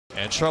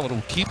And Charlotte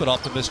will keep it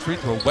off the missed free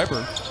throw.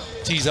 Weber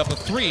tees up a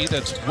three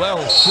that's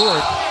well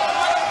short.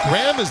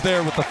 Graham is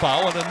there with the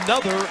foul, and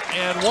another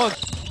and one.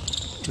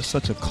 Just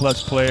such a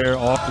clutch player,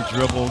 off the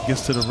dribble,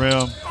 gets to the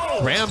rim.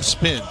 Graham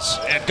spins,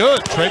 and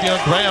good.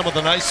 Treveon Graham with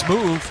a nice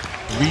move.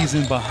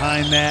 Reason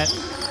behind that.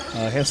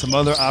 Had some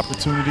other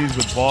opportunities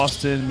with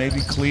Boston, maybe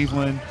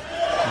Cleveland.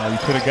 You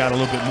could have got a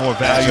little bit more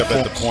value. Up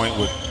at the point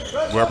with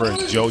Weber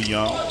and Joe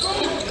Young,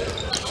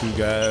 two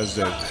guys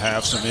that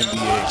have some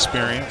NBA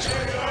experience.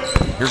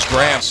 Here's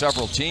Graham,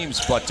 several teams,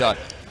 but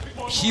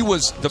he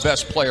was the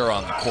best player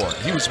on the court.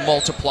 He was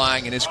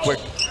multiplying, and his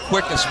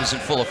quickness was in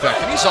full effect.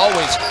 And he's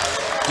always,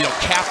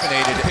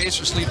 caffeinated.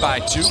 Pacers lead by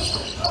 2.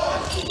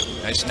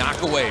 Nice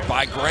knock away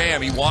by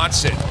Graham. He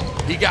wants it.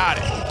 He got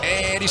it,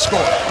 and he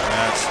scored.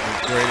 That's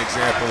a great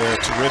example there.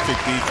 Terrific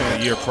defense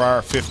the year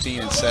prior,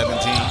 15 and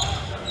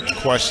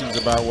 17. Questions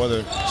about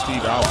whether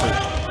Steve Alford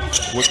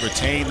would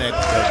retain that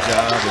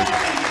job,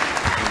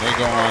 and they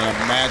go on a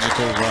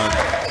magical run.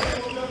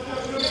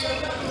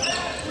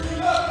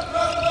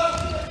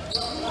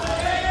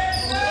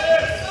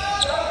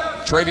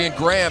 Treveon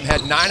Graham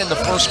had 9 in the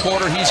first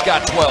quarter. He's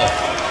got 12.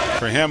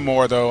 For him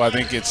more, though, I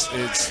think it's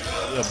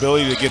the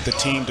ability to get the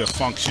team to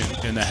function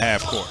in the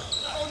half court.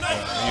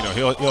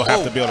 He'll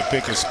have to be able to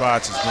pick his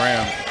spots as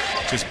Graham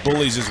just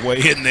bullies his way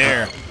in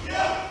there.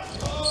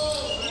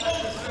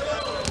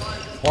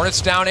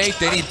 Hornets down 8.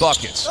 They need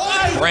buckets.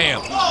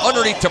 Graham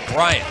underneath to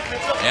Bryant,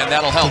 and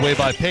that'll help. Away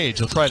by Page.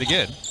 He'll try it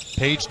again.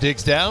 Page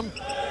digs down.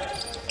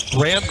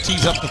 Graham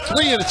tees up the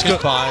three, and it's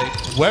good by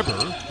Weber.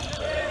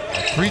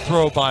 A free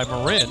throw by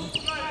Marin,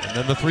 and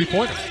then the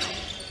three-pointer.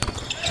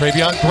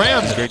 Treveon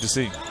Graham. It's great to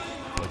see.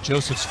 But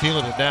Joseph's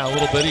feeling it now a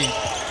little bit. He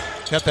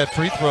got that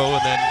free throw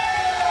and then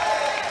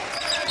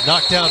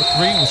knocked down a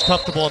three. Was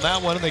comfortable on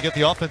that one, and they get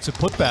the offensive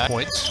putback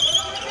points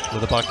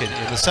with a bucket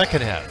in the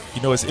second half.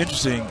 It's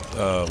interesting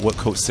what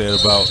Coach said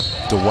about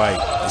Dwight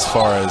as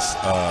far as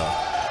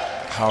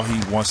how he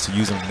wants to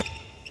use him.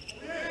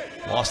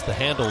 Lost the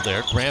handle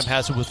there. Graham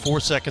has it with 4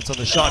 seconds on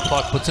the shot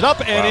clock. Puts it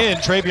up and in.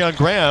 Treveon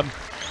Graham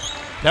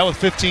now with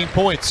 15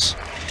 points.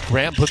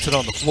 Graham puts it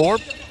on the floor.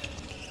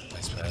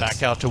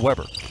 Back out to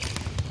Weber.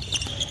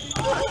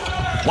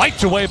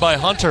 Wiped away by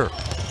Hunter.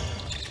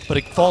 But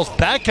it falls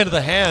back into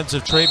the hands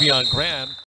of Treveon Graham.